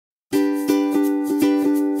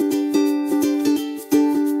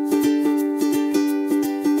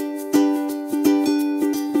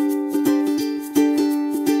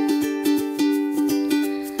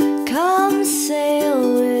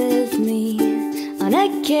on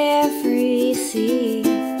a carefree sea.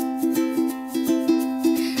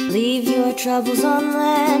 Leave your troubles on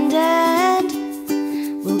land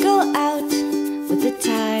and we'll go out with the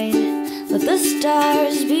tide. Let the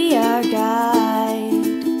stars be our guide.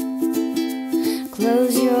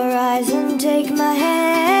 Close your eyes and take my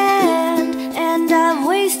hand, and I've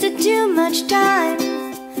wasted too much time,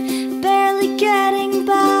 barely getting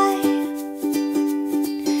by,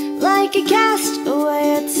 like a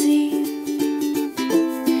castaway at sea.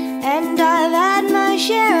 And I've had my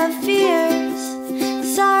share of fears,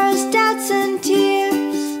 sorrows, doubts and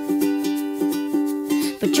tears,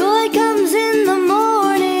 but joy comes in the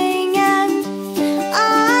morning, and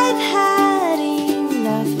I've had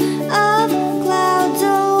enough of clouds.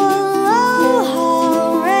 Oh,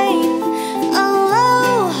 aloha rain,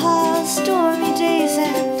 aloha stormy days,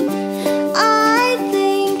 and I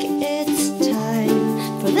think it's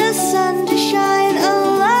time for the sun to shine.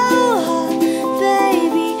 Aloha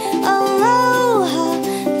baby, aloha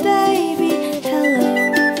baby, hello.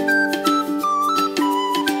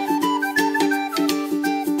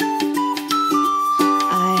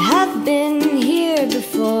 I've been here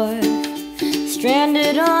before,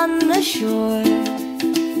 stranded on the shore,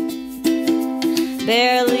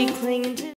 barely